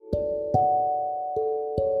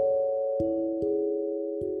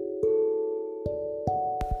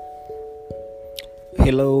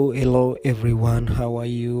Hello everyone. How are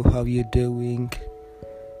you? How you doing?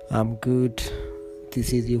 I'm good.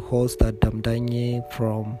 This is your host Adam Danye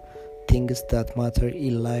from Things That Matter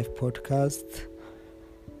in Life podcast.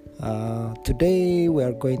 Today we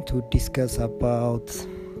are going to discuss about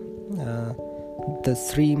the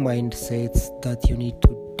three mindsets that you need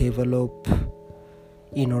to develop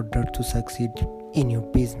in order to succeed in your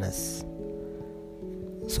business.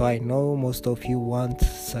 So I know most of you want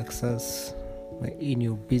success in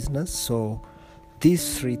your business, so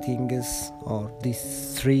these three things or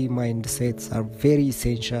these three mindsets are very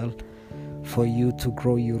essential for you to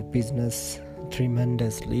grow your business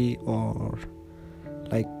tremendously or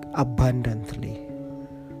abundantly.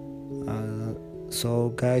 So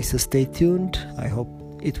guys, stay tuned. I hope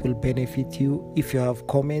it will benefit you. If you have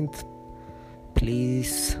comment,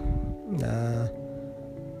 please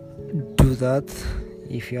do that.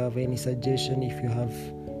 If you have any suggestion, if you have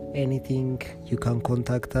anything, you can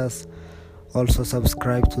contact us. Also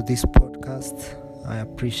subscribe to this podcast. I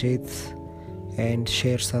appreciate, and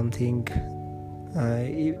share something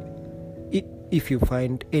if you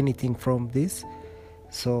find anything from this.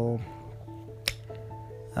 So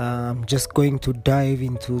I'm just going to dive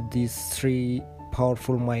into these three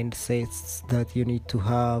powerful mindsets that you need to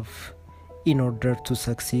have in order to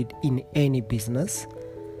succeed in any business.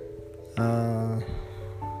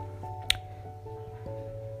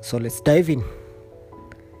 So let's dive in.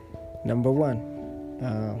 Number one,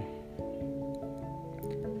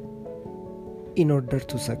 in order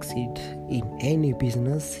to succeed in any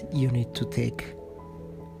business, you need to take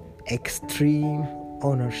extreme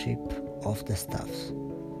ownership of the stuff.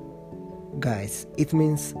 Guys, it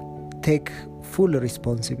means take full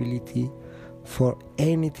responsibility for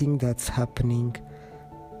anything that's happening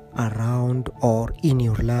around or in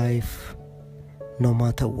your life, no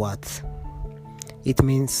matter what. It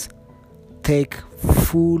means take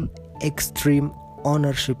full extreme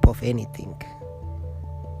ownership of anything.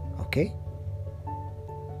 Okay?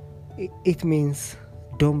 It means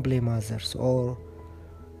don't blame others or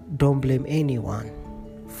don't blame anyone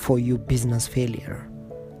for your business failure.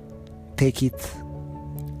 Take it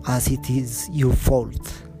as it is your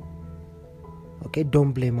fault. Okay?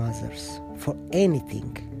 Don't blame others for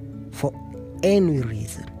anything, for any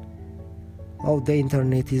reason. Oh, the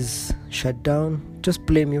internet is shut down. Just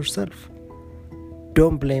blame yourself.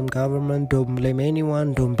 Don't blame government, don't blame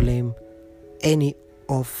anyone, don't blame any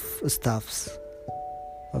of stuffs.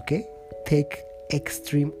 Okay? Take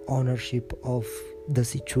extreme ownership of the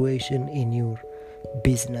situation in your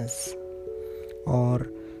business, or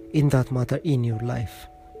in that matter in your life.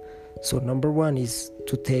 So number one is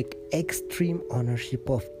to take extreme ownership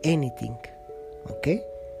of anything. Okay?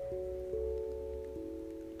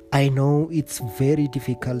 I know it's very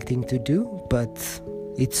difficult thing to do, but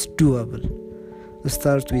it's doable.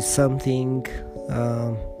 Start with something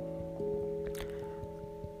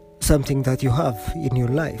that you have in your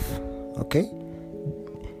life. Okay?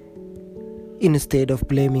 Instead of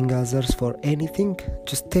blaming others for anything,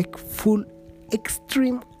 just take full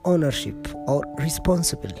extreme ownership or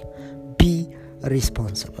responsible. Be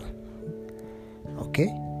responsible.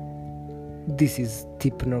 Okay? This is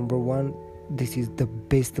tip number one. This is the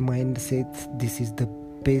best mindset. This is the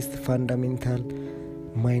best fundamental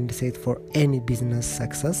mindset for any business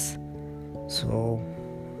success. So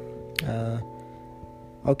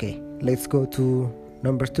okay, let's go to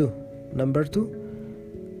number two. Number two,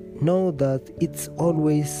 know that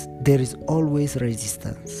there is always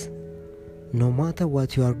resistance. No matter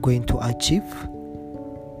what you are going to achieve,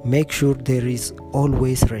 make sure there is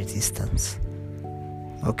always resistance.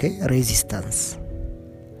 Okay, resistance.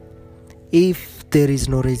 If there is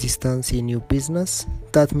no resistance in your business,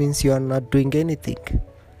 that means you are not doing anything.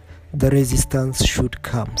 The resistance should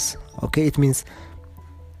come. Okay, it means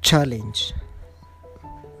challenge.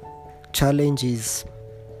 Challenge is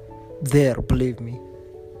there, believe me.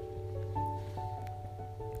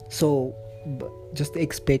 So just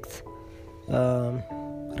expect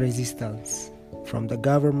resistance from the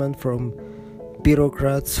government, from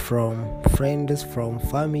bureaucrats, from friends, from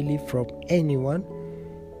family, from anyone.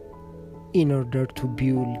 In order to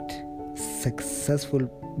build successful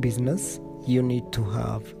business, you need to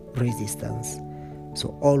have resistance.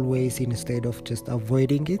 So always, instead of just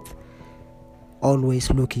avoiding it, always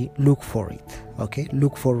look for it. Okay,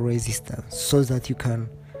 look for resistance so that you can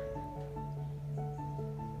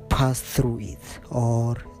pass through it,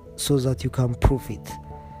 or so that you can prove it.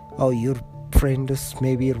 Or your friends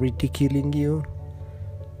may be ridiculing you,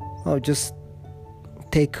 or just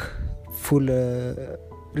take full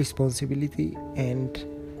responsibility and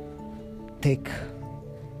take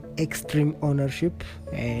extreme ownership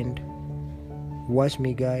and watch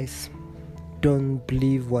me, guys. Don't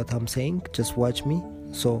believe what I'm saying, just watch me.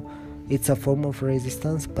 So it's a form of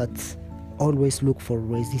resistance, but always look for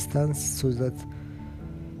resistance so that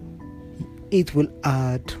it will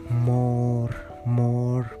add more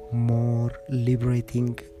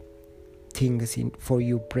liberating things in for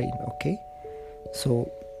your brain. Okay,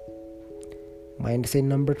 so mindset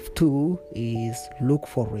number 2 is look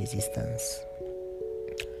for resistance.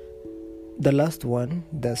 The last one,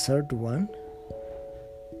 the third one,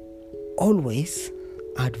 always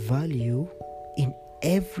add value in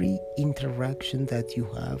every interaction that you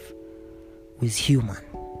have with human.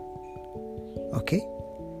 Okay,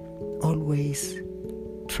 always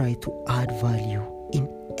try to add value in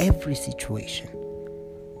every situation.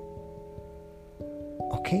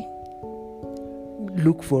 Okay,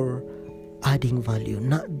 look for adding value.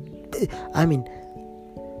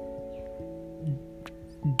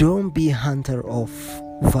 Don't be a hunter of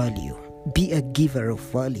value, be a giver of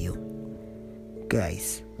value,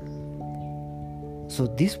 guys. So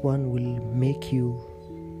this one will make you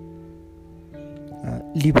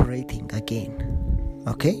liberating again.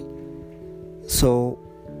 Okay, so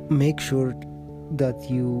make sure that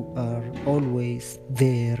you are always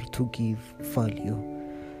there to give value.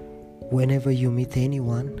 Whenever you meet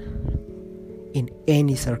anyone in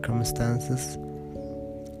any circumstances,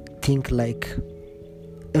 think like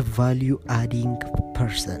a value adding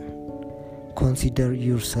person. Consider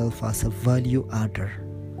yourself as a value adder.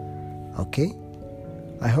 Okay,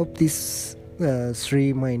 I hope these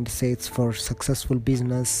 3 mindsets for successful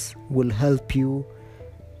business will help you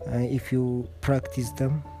if you practice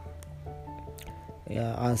them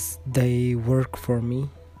as they work for me.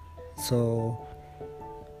 So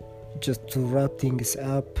just to wrap things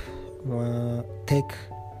up, take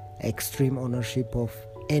extreme ownership of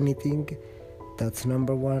anything. That's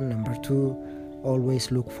number 1. Number 2,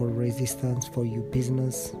 always look for resistance for your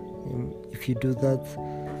business. If you do that,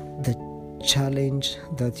 the challenge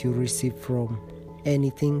that you receive from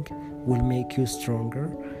anything will make you stronger.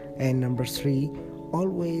 And number 3,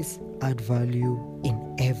 always add value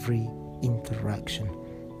in every interaction.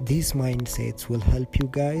 These mindsets will help you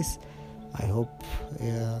guys. I hope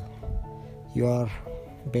you are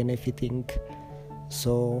benefiting.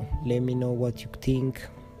 So let me know what you think.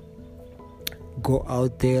 Go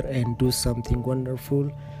out there and do something wonderful.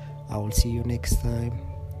 I will see you next time.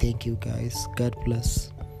 Thank you, guys. God bless.